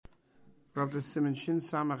We're up to Siman Shin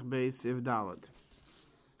Samach Beis Iv Dalad.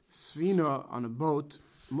 Svina on a boat,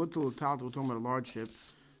 Mutal Talta, we're talking about a large ship,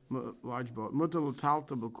 large boat. Mutal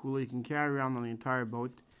Talta Bakula, you can carry around on the entire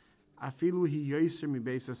boat. Afilu hi yoser mi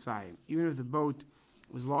beis asayim. Even if the boat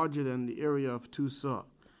was larger than the area of two saw.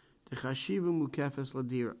 The chashivu mukefes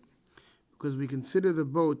ladira. Because we consider the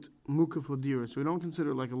boat mukef ladira. So we don't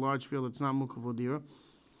consider it like a large field, it's not mukef ladira.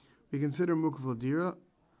 We consider mukef ladira.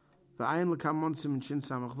 V'ayin l'kamon simin shin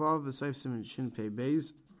samach vav, v'sayf simin shin pei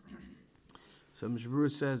beis. So Mishbur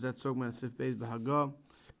says that's Sogman Sif Beis B'Haga.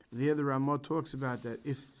 The other Ramah talks about that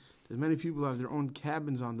if there's many people who have their own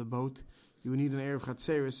cabins on the boat, you would need an Erev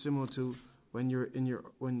Chatzeres similar to when you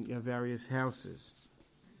have various houses.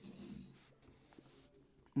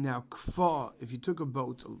 Now, kfa, if you took a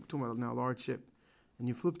boat, talking about now a large ship, and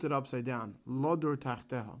you flipped it upside down, lodur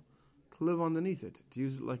tachteha, to live underneath it, to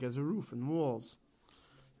use it like as a roof and walls,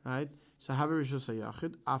 right? So haver rishus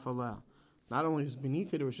hayachid afala. Not only is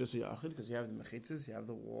beneath it rishus hayachid because you have the mechitzas, you have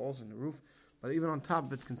the walls and the roof, but even on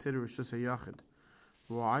top it's considered rishus hayachid.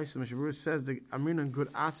 Why? So Mishabur says the Amrin and good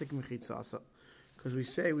asik mechitzasa, because we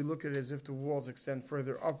look at it as if the walls extend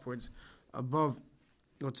further upwards above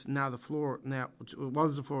what's now the floor, now which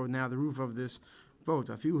was the floor, now the roof of this boat.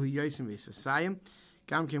 Afilu hiyaisim v'sasayim,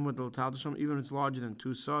 gam came with the taltasham, even if it's larger than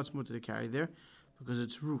two saw, it's mutter to carry there because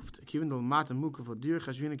it's roofed. Even the mata mukaf odir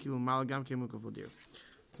chashvina kilo mal gam came mukaf odir.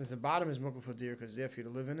 Since the bottom is mukaf odir because it's there for you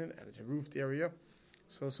to live in it and it's a roofed area,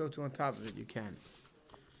 so too on top of it you can.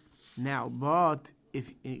 Now, but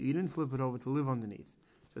if you didn't flip it over to live underneath,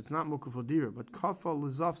 so it's not mukaf odir, but kafa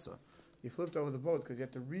lizafsa, you flipped over the boat because you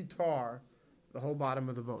have to retar the whole bottom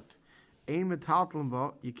of the boat. Ein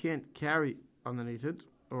metaltalba, you can't carry underneath it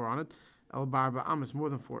or on it. El barba amas, more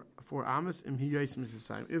than four amas. Im hiyaisim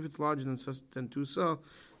misasayim. If it's larger than two saw,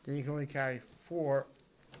 then you can only carry 4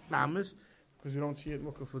 amas because we don't see it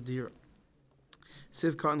mukaf odir.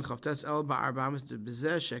 Sivka and chavtes el barba amas de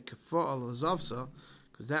bezeh shekfa al zavsa,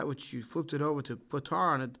 because that which you flipped it over to put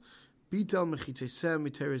tar on it. Bitel mechitzeseh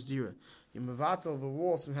miteres dira. You mevatel the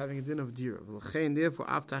walls from having a din of dira. V'lechein therefore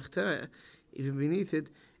aftach even beneath it,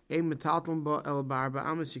 ein metaltalm ba el barba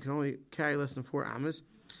amas, you can only carry less than 4 amas.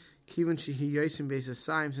 Kivan shehi yaisim beis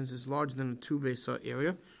asayim, since it's larger than a 2 beis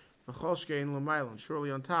area. V'cholshkein l'maylan,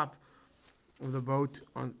 surely on top of the boat,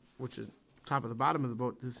 which is top of the bottom of the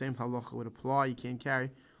boat, the same halacha would apply. You can't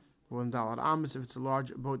carry more than dalad amas if it's a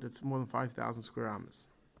large boat that's more than 5,000 square amas.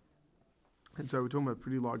 And so we're talking about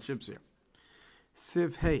pretty large ships here.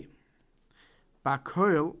 Siv hey,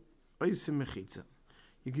 bakoil oisim mechitza.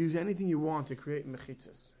 You can use anything you want to create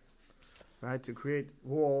mechitzas, right? To create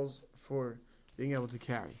walls for being able to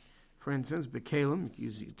carry. For instance, bekalim, you can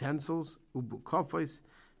use utensils, ubu kofais,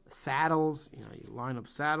 saddles, you line up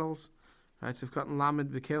saddles, right? So if cotton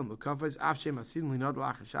lamed bekalim, kofais, afshem asin linod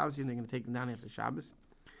lach Shabbos, and they're going to take them down after Shabbos.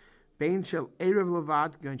 Bein shel erev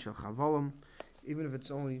levad, gain shel chavolim, even if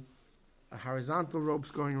it's only a horizontal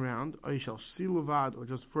ropes going around, or shel siluvad, or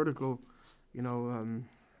just vertical, how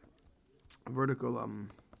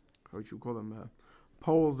would you call them,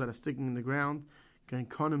 poles that are sticking in the ground. Can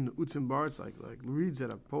konim the utzim bar, it's like reeds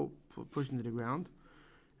that are pushed into the ground.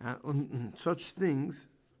 And such things,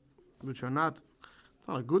 which are it's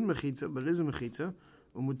not a good mechitza, but it is a mechitza.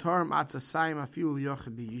 Umutarim atzasayim afil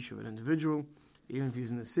yochid b'yishuv. An individual, even if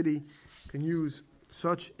he's in the city, can use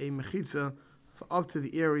such a mechitza for up to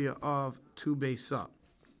the area of 2 beisa.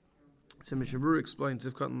 So Mishabur explains,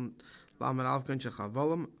 if cotton lamed alfkan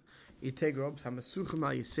shechavolim, you take ropes, hamasuchim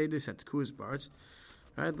al yisedis at the kuas bars,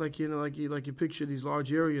 right? Like you picture these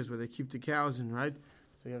large areas where they keep the cows in, right?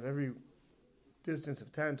 So you have every distance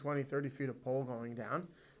of 10, 20, 30 feet of pole going down,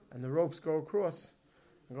 and the ropes go across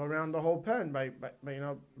and go around the whole pen by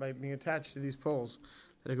being attached to these poles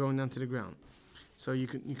that are going down to the ground. So you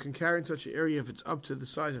can carry in such an area if it's up to the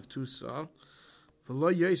size of 2 saw.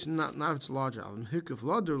 Not if it's larger. But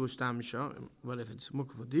if it's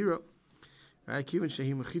mukaf adira, right?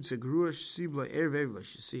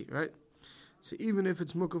 Right? So even if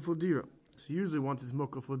it's mukaf ladira, so usually once it's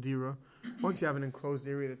mukaf ladira, once you have an enclosed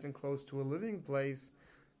area that's enclosed to a living place,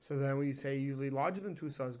 so then we say usually larger than 2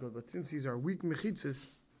 saw is good. But since these are weak mechitzas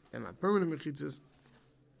and not permanent mechitzas,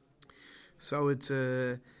 so it's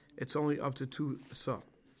only up to 2 saw.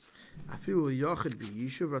 I feel yachid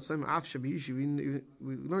b'yishuv. Ratzayim afsha b'yishuv.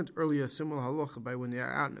 We learned earlier a similar halacha by when they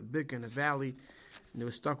are out in a bik in a valley and they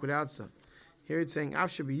were stuck without stuff. Here it's saying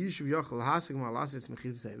afsha b'yishuv yachal hasig ma'alasis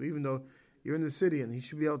mechitzah. Even though you're in the city and he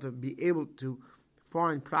should be able to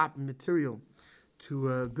find proper material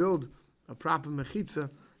to build a proper mechitza,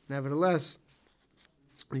 nevertheless,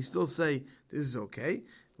 we still say this is okay.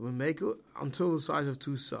 We'll make it until the size of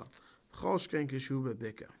 2 saw.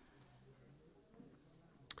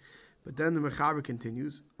 But then the Mechaber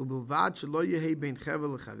continues, if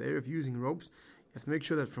using ropes, you have to make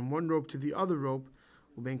sure that from one rope to the other rope,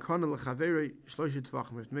 you have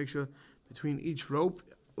to make sure between each rope,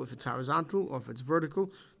 if it's horizontal or if it's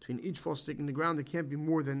vertical, between each pole sticking in the ground, there can't be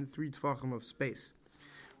more than 3 tefachim of space.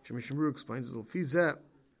 Which Mishnah Berurah explains,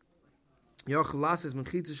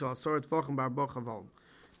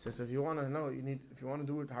 says if you want to know, if you want to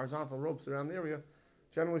do it horizontal ropes around the area,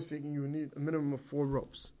 generally speaking, you need a minimum of 4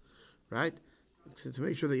 ropes, right? So to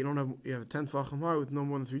make sure that you have a 10 tefachim high with no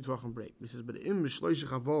more than 3 tefachim break. He says, but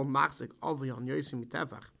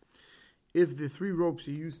if the 3 ropes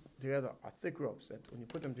you use together are thick ropes, that when you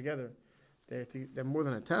put them together, they're more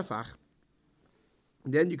than a tefach,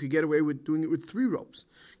 then you could get away with doing it with 3 ropes.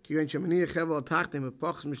 You have to make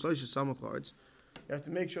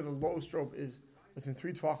sure the lowest rope is within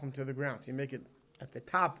 3 tefachim to the ground. So you make it at the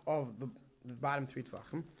top of the bottom 3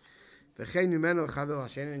 tefachim.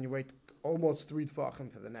 And you wait almost 3 tefachim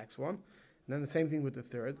for the next one. And then the same thing with the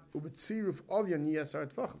third.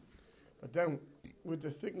 But then, with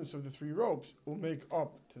the thickness of the 3 ropes, will make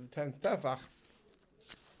up to the 10th tefach,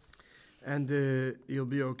 and you'll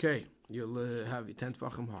be okay. You'll have your 10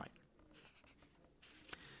 tefachim high.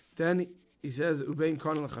 Then he says, "Ubein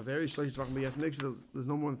kanan l'chaveri shlosh tefachim." But you have to make sure that there's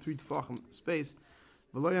no more than 3 tefachim space.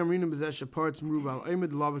 We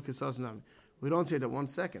don't say that 1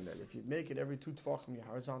 second. That if you make it every 2 tefachim, your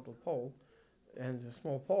horizontal pole, and it's a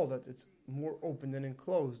small pole, that it's more open than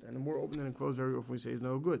enclosed, and the more open than enclosed, very often we say is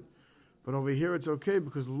no good. But over here it's okay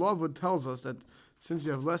because Lavud tells us that since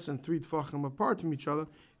you have less than 3 tefachim apart from each other,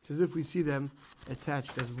 it's as if we see them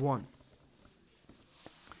attached as one.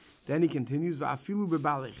 Then he continues, "Va'afilu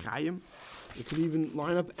bebalei chayim." You could even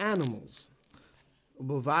line up animals.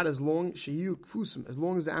 As long as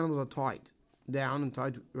the animals are tied down and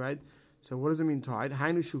tied, right? So what does it mean tied?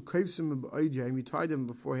 You tied them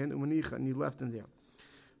beforehand, and you left them there.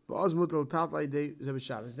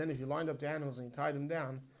 Then if you lined up the animals and you tied them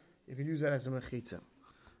down, you could use that as a mechitza.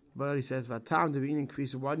 But he says, "Vatam to be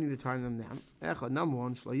increased. Why do you need to tie them down?" Number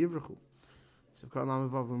 1, shlo yivrechu. So in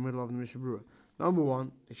the middle of the Mishnah Berurah. Number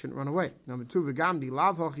 1, they shouldn't run away. Number 2, v'gam di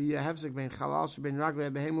lav hachi hefsek ben chalal sheben raglei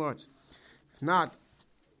behem lords. If not,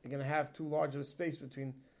 you're going to have too large of a space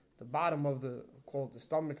between the bottom of the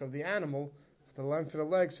stomach of the animal, with the length of the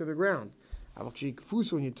legs to the ground.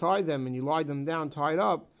 When you tie them and you lie them down, tied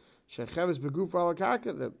up,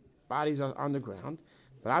 the bodies are on the ground.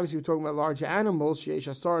 But obviously we're talking about larger animals,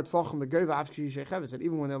 that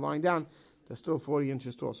even when they're lying down, they're still 40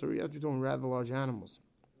 inches tall. So we have to be talking rather large animals.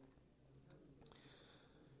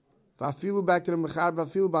 Back to the Mechad,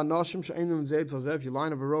 if you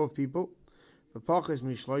line up a row of people, which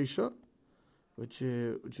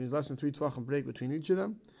means less than 3 tefachim break between each of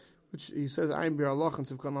them, which he says, there, he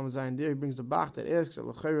brings the Bach that asks,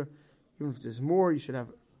 even if there's more, you should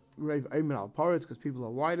have Reiv Ayman al Paretz, because people are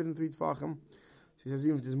wider than 3 tefachim. So he says,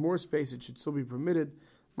 even if there's more space, it should still be permitted.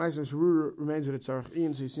 Ma'aser Sharur remains with its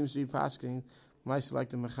Arachim, so he seems to be passing Ma'aser like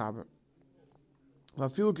the Mechaber.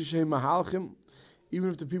 Even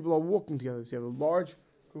if the people are walking together, so you have a large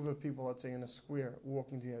group of people, let's say in a square,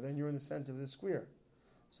 walking together, then you're in the center of the square.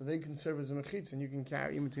 So they can serve as a mechitza, and you can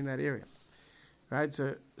carry in between that area. Right?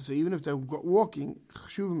 So even if they're walking,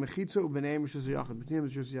 chshuv mechitza u'b'neim rishus yachid, between them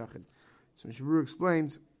rishus yachid. So Mishnah Berurah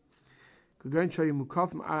explains, the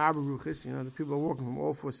people are walking from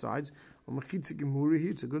all 4 sides. It's a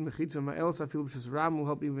good mechitza. Ma'el safil b'shus rab will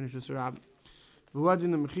help even rishus rab.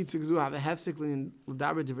 V'wadin the mechitza gzu have a hefsek in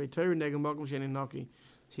l'daber divrei Torah negam bakum she'ein naki.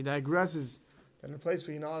 She digresses that in a place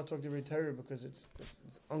where you're not allowed to talk divrei Torah because it's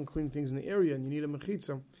unclean things in the area and you need a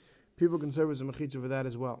mechitza, people can serve as a mechitza for that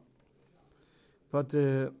as well. But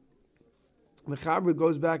the Mechaber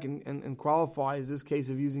goes back and qualifies this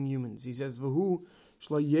case of using humans. He says, "V'hu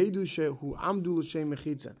shlo yedu shehu amdu l'shem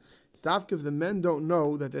mechitza." It's dafka if the men don't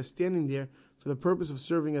know that they're standing there for the purpose of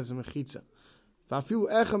serving as a mechitza. V'afilu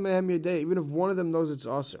echa mehem yedei, even if one of them knows it's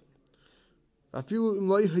aser. V'afilu im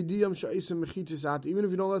lo yehidiyam she'isem mechitza sat, even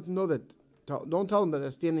if you don't let them know that, don't tell them that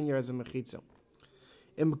they're standing here as a mechitza.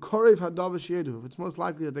 Im korev hadav she'edu, if it's most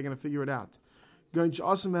likely that they're going to figure it out. You've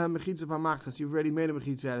already made a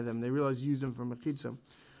mechitza out of them. They realize you used them for mechitza.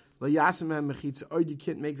 You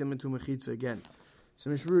can't make them into mechitza again. So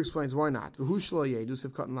Mishnah Berurah explains why not. After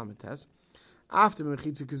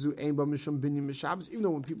mechitza kazu ein ba mishum binyan b'Shabbos, even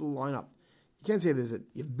though when people line up, you can't say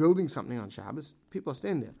you're building something on Shabbos. People are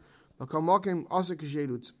standing there.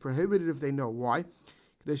 It's prohibited if they know why.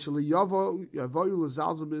 They shouldn't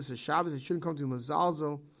come to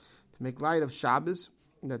Mazalzel to make light of Shabbos.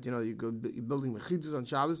 That you're building mechitzas on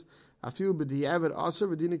Shabbos. I feel b'diavad aser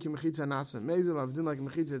v'dina ki mechitza nasa mezel avdin like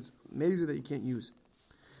mechitza it's mezel that you can't use.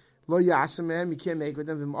 Lo yasamem, you can't make with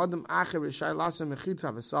them. Adam acher b'shai lasem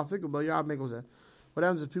mechitza v'safik u'b'yab mekelzeh. What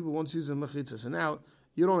happens if people once use the mechitza? So now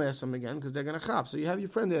you don't ask them again because they're going to chop. So you have your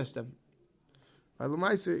friend ask them. Right?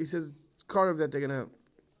 L'maisa, he says it's carved that they're going to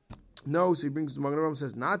know. So he brings the Magen Avraham,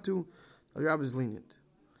 says not to. Yab is lenient.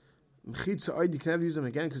 Mechitza oid, you can never use them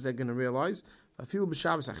again because they're going to realize. I feel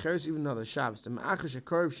b'Shabbos acheres, even though they're Shabbos. The ma'acher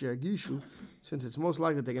shekarv sheyagishu, since it's most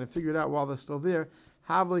likely they're going to figure it out while they're still there.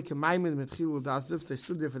 Havli k'maymin metchilu dasif, they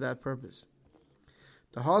stood there for that purpose.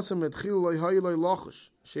 The hasam metchilu loy hayi loy lochush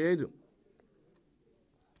sheyedu.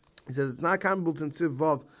 He says it's not comparable to Tziv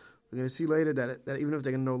Vav. We're going to see later that even if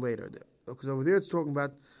they're going to know later, because over there it's talking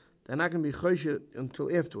about they're not going to be chosher until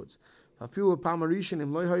afterwards. He says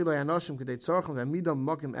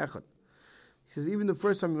even the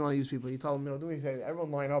first time you want to use people, you tell them, do me a favor,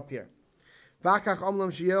 everyone line up here.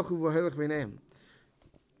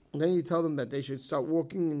 And then you tell them that they should start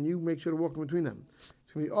walking, and you make sure to walk in between them.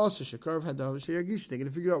 It's going to be also shekarv hadav sheyagish. They're going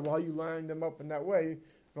to figure out why you line them up in that way,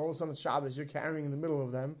 and all of a sudden Shabbos you're carrying in the middle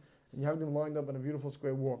of them, and you have them lined up in a beautiful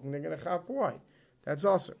square walking. They're going to chap why. That's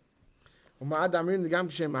awesome. We saw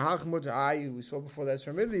before that's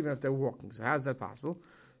permitted even if they're walking. So how's that possible?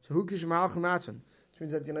 So which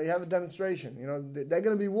means that you have a demonstration. They're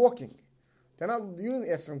going to be walking. They're not. You didn't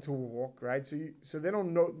ask them to walk, right? So they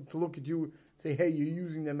don't know to look at you and say, "Hey, you're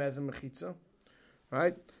using them as a mechitza,"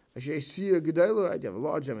 right? As you see a gedela, right? You have a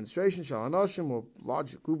large demonstration, shalanashim, or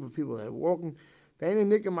large group of people that are walking.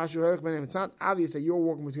 It's not obvious that you're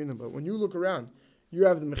walking between them, but when you look around, you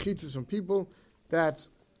have the mechitzas from people. That's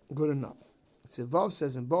good enough. Vav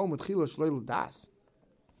says in Bo Metchila Shloil Das.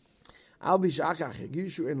 Al Bishakach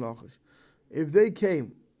Yagishu in Lachish. If they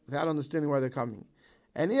came without understanding why they're coming,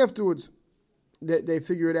 and afterwards they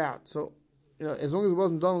figure it out. So as long as it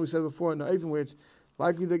wasn't done, we said before, even where it's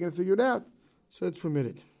likely they're going to figure it out, so it's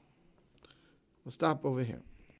permitted. We'll stop over here.